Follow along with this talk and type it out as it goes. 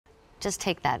Just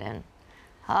take that in.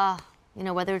 You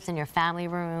know, whether it's in your family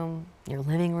room, your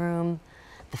living room,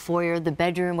 the foyer, the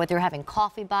bedroom, whether you're having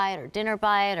coffee by it or dinner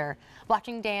by it or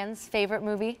watching Dan's favorite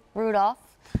movie,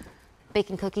 Rudolph,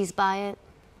 baking cookies by it,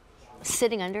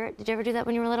 sitting under it. Did you ever do that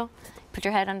when you were little? Put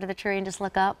your head under the tree and just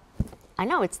look up? I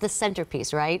know, it's the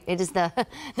centerpiece, right? It is the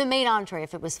main entree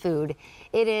if it was food.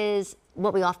 It is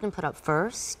what we often put up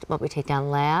first, what we take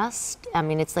down last. I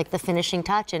mean, it's like the finishing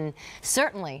touch, and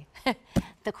certainly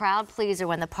the crowd pleaser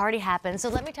when the party happens. So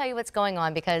let me tell you what's going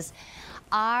on, because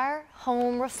our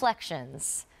Home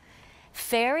Reflections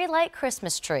Fairy Light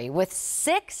Christmas Tree with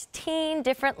 16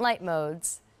 different light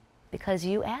modes, because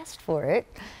you asked for it,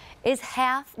 is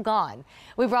half gone.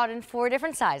 We brought in 4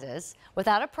 different sizes.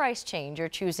 Without a price change, you're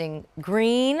choosing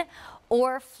green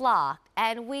or flocked,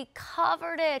 and we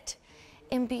covered it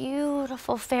in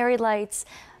beautiful fairy lights.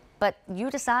 But you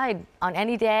decide on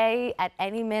any day, at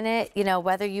any minute, you know,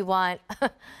 whether you want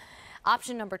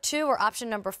option number 2 or option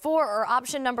number 4 or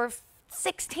option number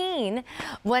 16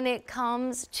 when it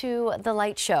comes to the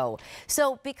light show.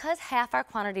 So because half our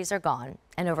quantities are gone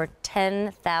and over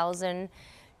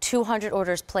 10,200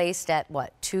 orders placed at,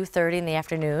 what, 2:30 in the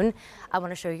afternoon, I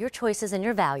want to show you your choices and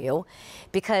your value,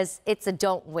 because it's a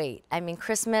don't wait. I mean,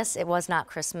 Christmas, it was not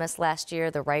Christmas last year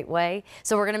the right way,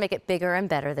 so we're going to make it bigger and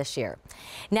better this year.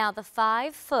 Now, the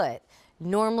 5-foot,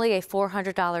 normally a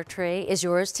 $400 tree, is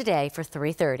yours today for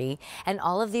 $330, and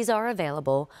all of these are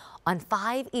available on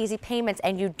 5 easy payments,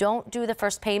 and you don't do the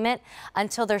first payment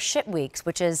until their ship weeks,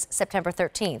 which is September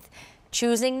 13th.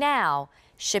 Choosing now,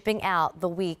 shipping out the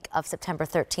week of September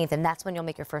 13th, and that's when you'll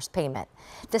make your first payment.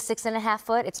 The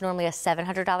 6.5-foot, it's normally a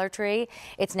 $700 tree.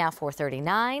 It's now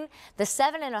 $439. The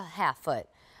 7.5-foot,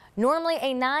 normally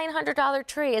a $900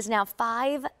 tree, is now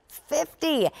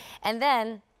 $550. And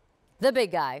then the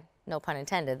big guy, no pun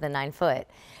intended, the 9-foot,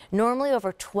 normally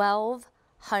over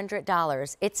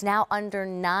 $1,200. It's now under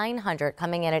 $900,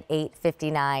 coming in at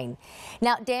 $859.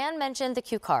 Now, Dan mentioned the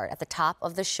Q card at the top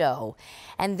of the show,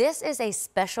 and this is a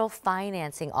special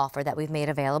financing offer that we've made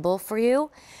available for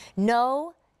you.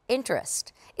 No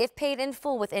interest if paid in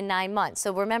full within 9 months.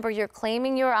 So remember, you're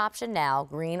claiming your option now,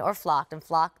 green or flocked. And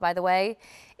flocked, by the way,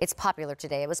 it's popular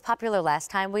today. It was popular last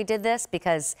time we did this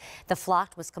because the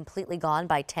flocked was completely gone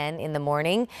by 10 in the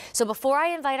morning. So before I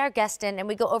invite our guest in and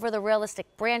we go over the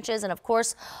realistic branches and, of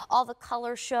course, all the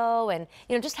color show and,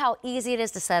 you know, just how easy it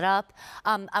is to set up,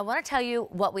 I want to tell you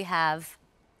what we have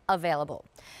available.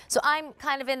 So I'm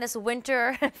kind of in this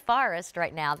winter forest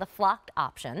right now, the flocked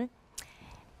option.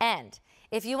 And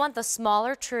if you want the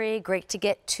smaller tree, great to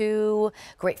get to,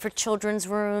 great for children's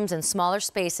rooms and smaller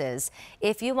spaces.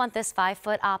 If you want this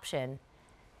 5-foot option,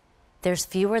 there's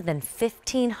fewer than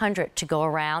 1,500 to go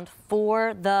around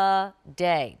for the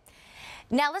day.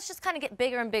 Now let's just kind of get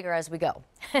bigger and bigger as we go.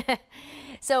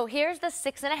 So here's the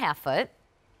 6.5-foot.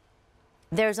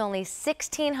 There's only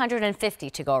 1,650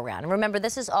 to go around. And remember,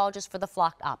 this is all just for the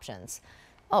flocked options.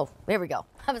 Oh, there we go.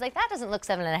 I was like, that doesn't look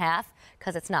 7.5,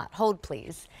 because it's not. Hold,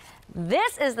 please.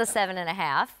 This is the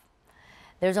 7.5.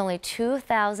 There's only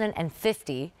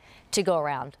 2,050 to go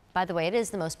around. By the way, it is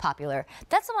the most popular.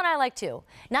 That's the one I like too.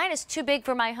 9 is too big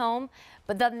for my home,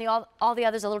 but then all the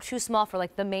others are a little too small for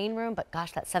like the main room. But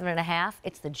gosh, that 7.5,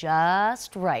 it's the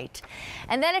just right.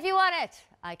 And then if you want it,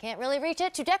 I can't really reach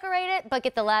it to decorate it, but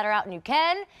get the ladder out and you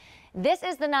can. This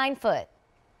is the 9-foot.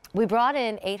 We brought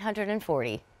in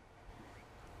 840.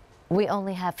 We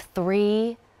only have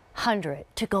 300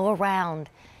 to go around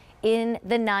in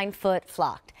the 9-foot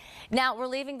flocked. Now we're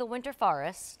leaving the winter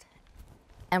forest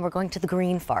and we're going to the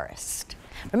green forest.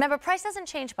 Remember, price doesn't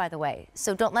change, by the way,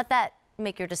 so don't let that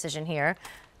make your decision here.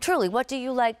 Truly, what do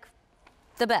you like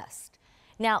the best?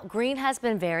 Now, green has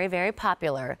been very, very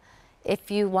popular.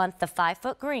 If you want the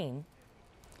 5-foot green,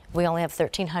 we only have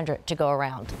 1,300 to go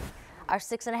around. Our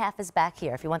 6.5 is back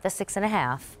here. If you want the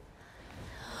 6.5,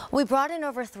 we brought in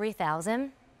over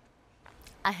 3,000.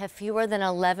 I have fewer than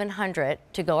 1,100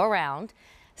 to go around.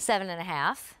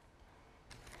 7.5.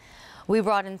 We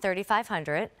brought in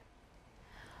 3,500.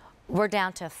 We're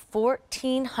down to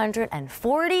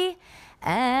 1,440,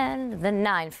 and the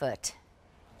 9-foot.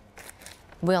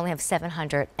 We only have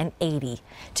 780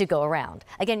 to go around.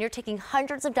 Again, you're taking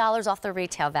hundreds of dollars off the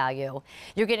retail value.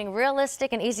 You're getting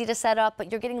realistic and easy to set up,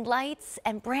 but you're getting lights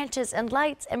and branches and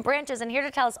lights and branches. And here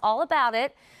to tell us all about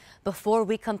it, before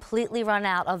we completely run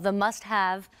out of the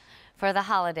must-have for the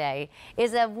holiday,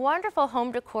 is a wonderful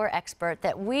home decor expert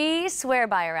that we swear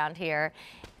by around here.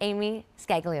 Amy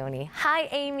Scaglione. Hi,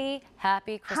 Amy.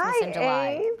 Happy Christmas Hi, in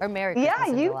July. Abe. Or Merry Christmas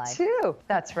in July. Yeah, you too.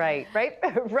 That's right.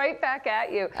 Right back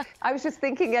at you. I was just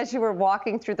thinking as you were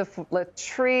walking through the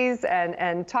trees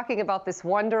and talking about this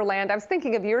wonderland, I was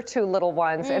thinking of your two little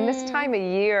ones. And this time of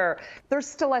year, they're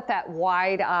still at that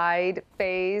wide-eyed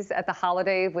phase at the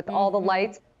holiday with all the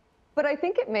lights. But I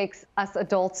think it makes us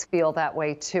adults feel that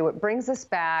way too. It brings us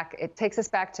back. It takes us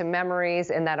back to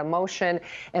memories and that emotion.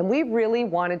 And we really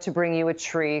wanted to bring you a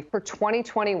tree for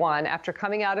 2021 after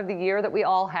coming out of the year that we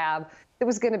all have. It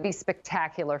was going to be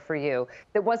spectacular for you.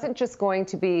 It wasn't just going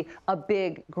to be a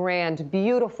big, grand,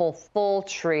 beautiful, full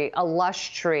tree, a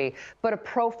lush tree, but a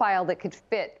profile that could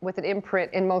fit with an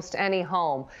imprint in most any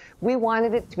home. We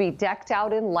wanted it to be decked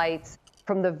out in lights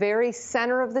from the very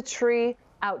center of the tree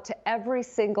out to every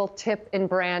single tip and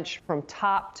branch from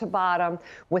top to bottom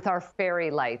with our fairy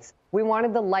lights. We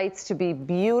wanted the lights to be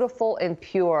beautiful and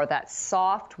pure. That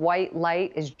soft white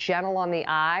light is gentle on the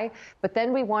eye, but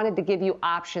then we wanted to give you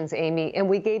options, Amy, and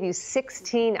we gave you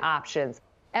 16 options.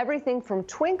 Everything from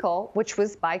twinkle, which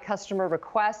was by customer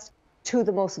request, to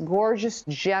the most gorgeous,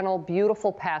 gentle,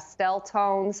 beautiful pastel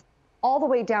tones, all the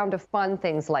way down to fun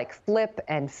things like flip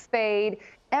and fade.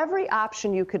 Every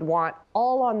option you could want,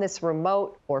 all on this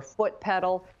remote or foot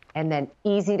pedal, and then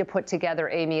easy to put together,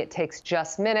 Amy. It takes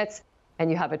just minutes, and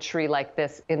you have a tree like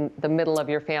this in the middle of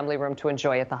your family room to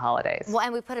enjoy at the holidays. Well,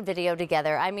 and we put a video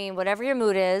together. I mean, whatever your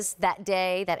mood is, that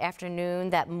day, that afternoon,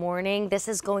 that morning, this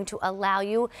is going to allow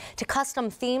you to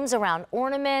custom themes around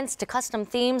ornaments, to custom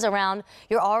themes around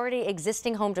your already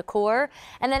existing home decor.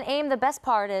 And then, Aim, the best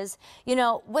part is, you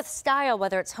know, with style,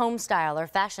 whether it's home style or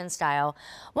fashion style,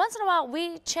 once in a while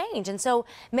we change. And so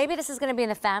maybe this is going to be in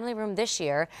the family room this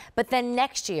year, but then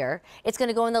next year it's going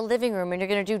to go in the living room and you're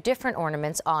going to do different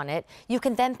ornaments on it. You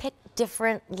can then pick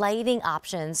different lighting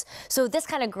options. So this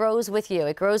kind of grows with you.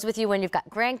 It grows with you when you've got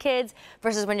grandkids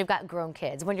versus when you've got grown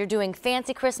kids, when you're doing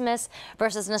fancy Christmas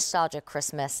versus nostalgic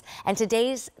Christmas. And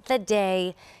today's the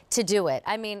day to do it.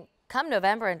 I mean, come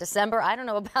November and December, I don't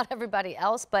know about everybody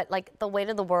else, but like the weight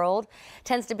of the world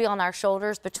tends to be on our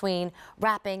shoulders between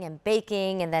wrapping and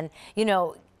baking and then, you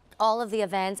know, all of the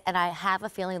events, and I have a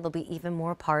feeling there'll be even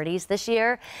more parties this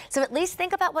year. So at least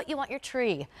think about what you want your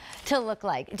tree to look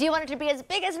like. Do you want it to be as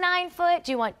big as 9 foot?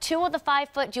 Do you want 2 of the 5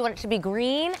 foot? Do you want it to be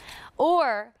green?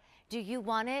 Or do you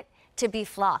want it to be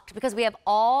flocked? Because we have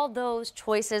all those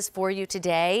choices for you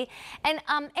today. And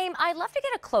Aim, I'd love to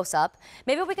get a close-up.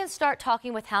 Maybe we can start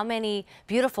talking with how many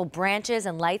beautiful branches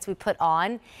and lights we put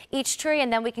on each tree,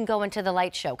 and then we can go into the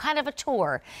light show, kind of a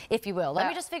tour, if you will. Let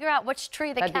me just figure out which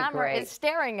tree the camera is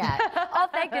staring at. Oh,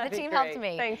 thank you, the team helped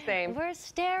me. Thanks, Aim. We're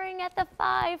staring at the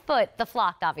 5 foot, the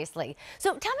flocked, obviously.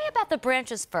 So tell me about the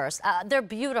branches first. They're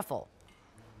beautiful.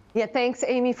 Yeah, thanks,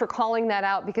 Amy, for calling that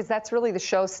out because that's really the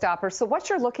showstopper. So what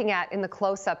you're looking at in the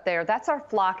close-up there, that's our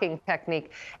flocking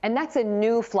technique, and that's a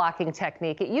new flocking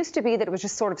technique. It used to be that it was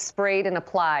just sort of sprayed and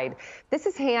applied. This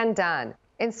is hand done.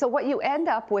 And so what you end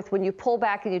up with when you pull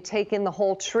back and you take in the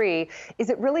whole tree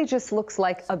is it really just looks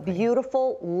like a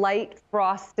beautiful, light,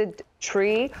 frosted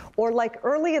tree, or like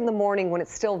early in the morning when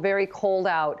it's still very cold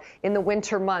out in the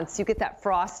winter months, you get that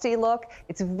frosty look.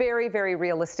 It's very, very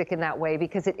realistic in that way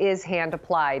because it is hand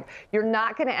applied. You're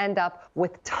not going to end up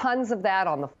with tons of that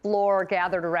on the floor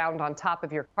gathered around on top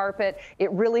of your carpet.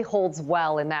 It really holds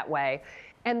well in that way.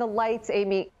 And the lights,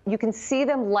 Amy, you can see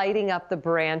them lighting up the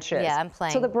branches. Yeah, I'm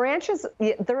playing. So the branches,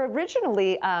 they're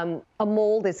originally, a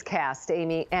mold is cast,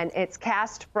 Amy, and it's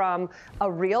cast from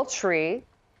a real tree,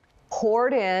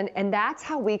 poured in, and that's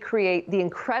how we create the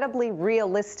incredibly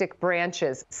realistic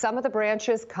branches. Some of the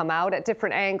branches come out at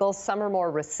different angles, some are more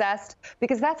recessed,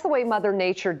 because that's the way Mother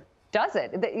Nature does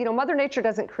it. You know, Mother Nature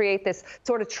doesn't create this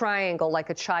sort of triangle like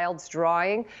a child's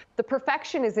drawing. The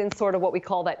perfection is in sort of what we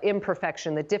call that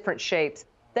imperfection, the different shapes.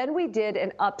 Then we did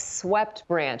an upswept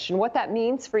branch. And what that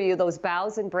means for you, those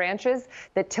boughs and branches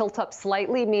that tilt up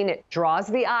slightly mean it draws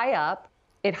the eye up,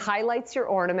 it highlights your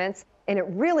ornaments, and it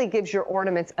really gives your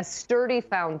ornaments a sturdy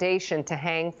foundation to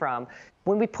hang from.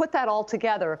 When we put that all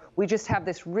together, we just have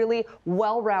this really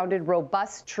well-rounded,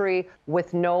 robust tree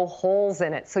with no holes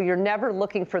in it. So you're never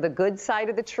looking for the good side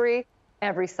of the tree.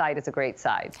 Every side is a great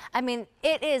side. I mean,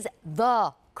 it is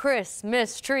the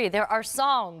Christmas tree. There are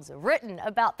songs written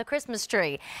about the Christmas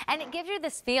tree, and it gives you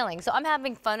this feeling. So I'm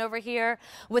having fun over here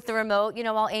with the remote, you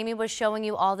know, while Amy was showing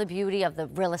you all the beauty of the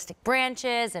realistic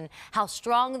branches and how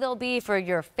strong they'll be for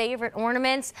your favorite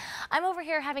ornaments. I'm over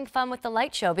here having fun with the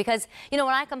light show because, you know,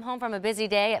 when I come home from a busy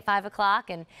day at 5 o'clock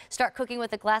and start cooking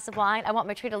with a glass of wine, I want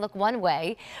my tree to look one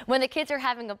way. When the kids are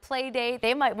having a play date,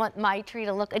 they might want my tree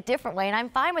to look a different way, and I'm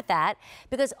fine with that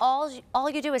because all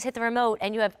you do is hit the remote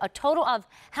and you have a total of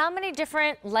How many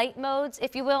different light modes,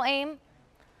 if you will, Aim?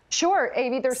 Sure,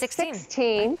 Amy, there's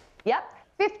 16. Yep.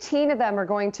 15 of them are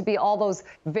going to be all those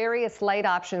various light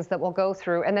options that we'll go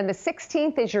through. And then the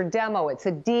 16th is your demo. It's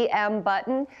a DM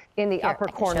button in the upper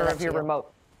corner of your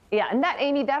remote. Yeah, and that,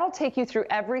 Amy, that'll take you through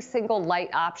every single light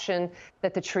option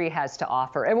that the tree has to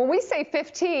offer. And when we say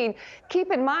 15, keep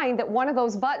in mind that one of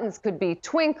those buttons could be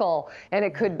twinkle, and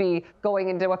it could be going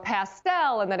into a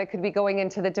pastel, and then it could be going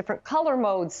into the different color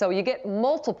modes. So you get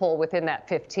multiple within that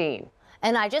 15.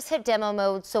 And I just hit demo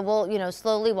mode, so we'll,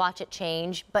 slowly watch it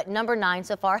change. But number 9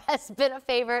 so far has been a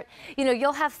favorite.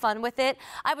 You'll have fun with it.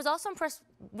 I was also impressed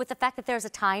with the fact that there's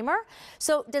a timer.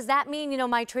 So does that mean,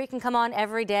 my tree can come on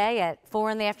every day at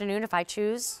 4 in the afternoon if I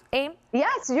choose, Aim?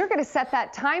 Yes, you're going to set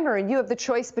that timer, and you have the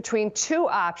choice between 2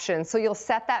 options. So you'll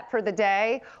set that for the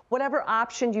day. Whatever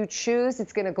option you choose,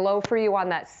 it's going to glow for you on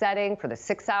that setting for the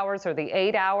 6 hours or the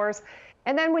 8 hours.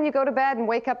 And then when you go to bed and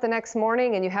wake up the next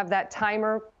morning and you have that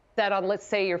timer set on, let's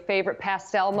say, your favorite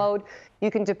pastel mode, you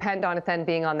can depend on it then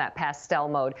being on that pastel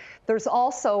mode. There's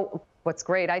also, what's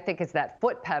great, I think, is that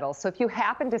foot pedal. So if you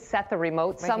happen to set the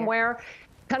remote somewhere,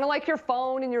 kind of like your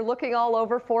phone, and you're looking all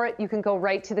over for it, you can go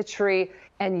right to the tree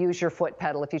and use your foot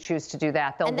pedal if you choose to do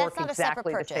that. They'll work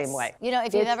exactly the same way.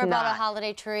 If you've ever bought a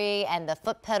holiday tree and the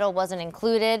foot pedal wasn't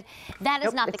included, that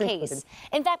is not the case.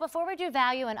 In fact, before we do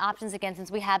value and options again,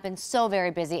 since we have been so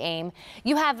very busy, Aim,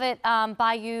 you have it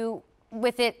by you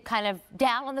with it kind of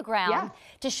down on the ground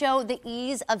to show the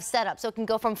ease of setup. So it can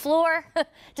go from floor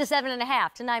to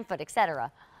 7.5 to 9 foot,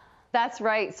 etc. That's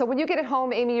right. So when you get it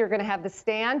home, Amy, you're going to have the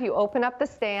stand. You open up the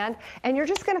stand, and you're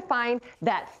just going to find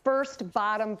that first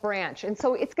bottom branch. And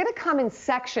so it's going to come in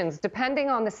sections depending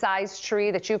on the size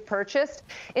tree that you've purchased.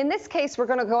 In this case, we're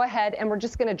going to go ahead and we're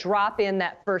just going to drop in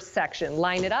that first section.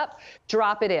 Line it up,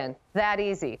 drop it in. That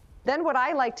easy. Then what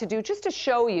I like to do, just to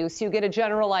show you so you get a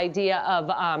general idea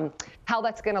of how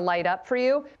that's going to light up for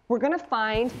you, we're going to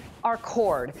find our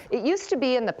cord. It used to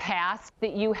be in the past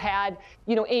that you had,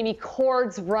 Amy,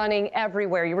 cords running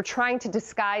everywhere. You were trying to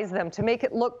disguise them to make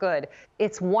it look good.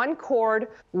 It's one cord,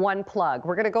 one plug.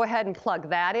 We're going to go ahead and plug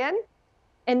that in.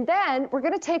 And then we're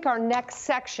going to take our next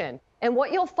section. And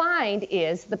what you'll find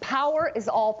is the power is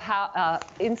all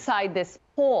inside this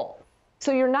pole.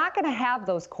 So you're not going to have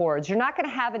those cords. You're not going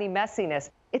to have any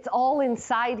messiness. It's all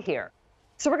inside here.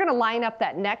 So we're going to line up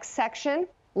that next section,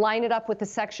 line it up with the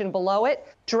section below it,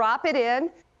 drop it in,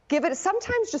 give it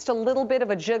sometimes just a little bit of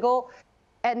a jiggle,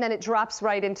 and then it drops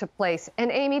right into place.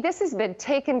 And Amy, this has been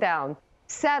taken down,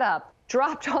 set up,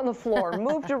 dropped on the floor,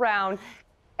 moved around,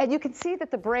 and you can see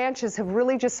that the branches have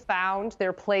really just found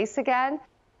their place again.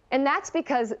 And that's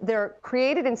because they're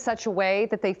created in such a way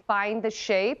that they find the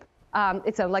shape.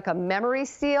 It's like a memory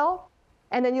seal.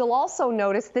 And then you'll also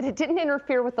notice that it didn't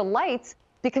interfere with the lights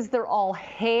because they're all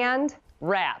hand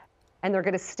wrapped, and they're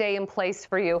going to stay in place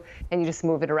for you, and you just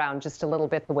move it around just a little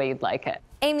bit the way you'd like it.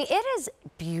 Amy, it is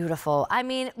beautiful. I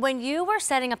mean, when you were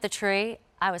setting up the tree,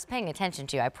 I was paying attention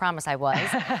to you. I promise I was.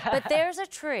 But there's a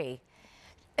tree.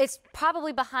 It's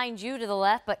probably behind you to the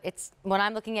left, but it's when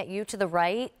I'm looking at you to the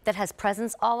right that has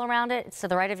presents all around it. It's to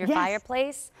the right of your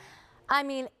fireplace. I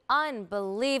mean,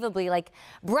 unbelievably,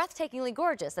 breathtakingly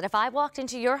gorgeous. That if I walked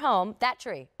into your home, that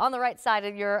tree on the right side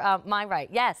of your, my right,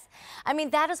 yes. I mean,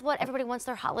 that is what everybody wants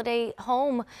their holiday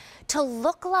home to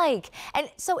look like. And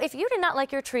so if you did not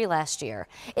like your tree last year,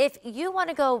 if you want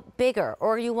to go bigger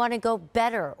or you want to go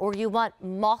better or you want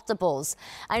multiples,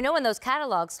 I know when those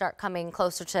catalogs start coming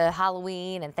closer to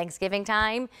Halloween and Thanksgiving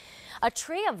time, a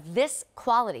tree of this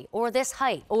quality or this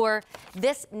height or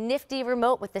this nifty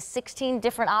remote with the 16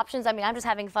 different options, I mean, I'm just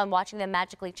having fun watching them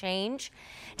magically change.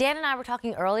 Dan and I were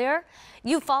talking earlier.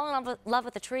 You fall in love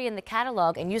with the tree in the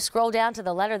catalog and you scroll down to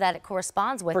the letter that it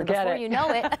corresponds with. Forget and before it. You know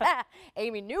it,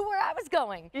 Amy knew where I was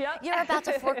going. Yep. You're about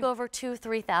to fork over $2,000,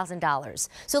 $3,000.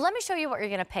 So let me show you what you're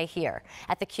going to pay here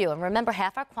at the Q. And remember,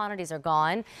 half our quantities are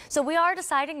gone. So we are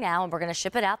deciding now, and we're going to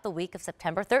ship it out the week of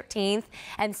September 13th.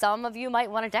 And some of you might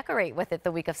want to decorate with it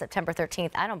the week of September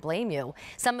 13th. I don't blame you.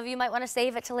 Some of you might want to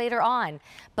save it till later on.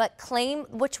 But claim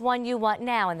which one you want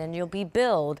now, and then you'll be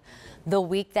billed the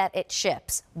week that it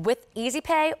ships with easy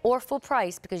pay or full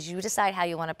price because you decide how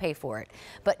you want to pay for it.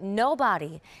 But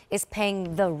nobody is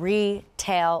paying the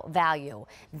retail value.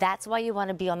 That's why you want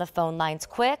to be on the phone lines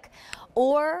quick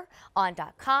or on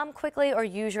 .com quickly or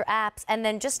use your apps. And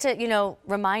then just to,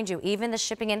 remind you, even the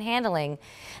shipping and handling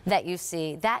that you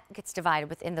see, that gets divided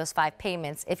within those 5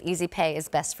 payments if easy pay is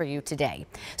best for you today.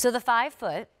 So the 5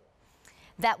 foot,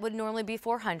 that would normally be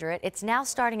 $400. It's now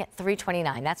starting at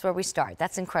 $329. That's where we start.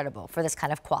 That's incredible for this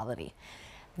kind of quality.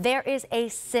 There is a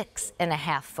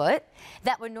 6.5 foot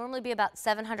that would normally be about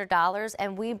 $700,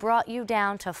 and we brought you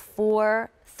down to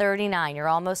 $439. You're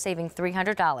almost saving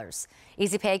 $300.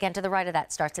 Easy pay again to the right of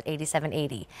that starts at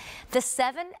 $87.80. The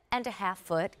 7.5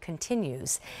 foot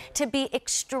continues to be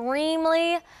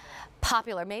extremely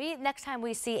popular. Maybe next time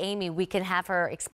we see Amy, we can have her explain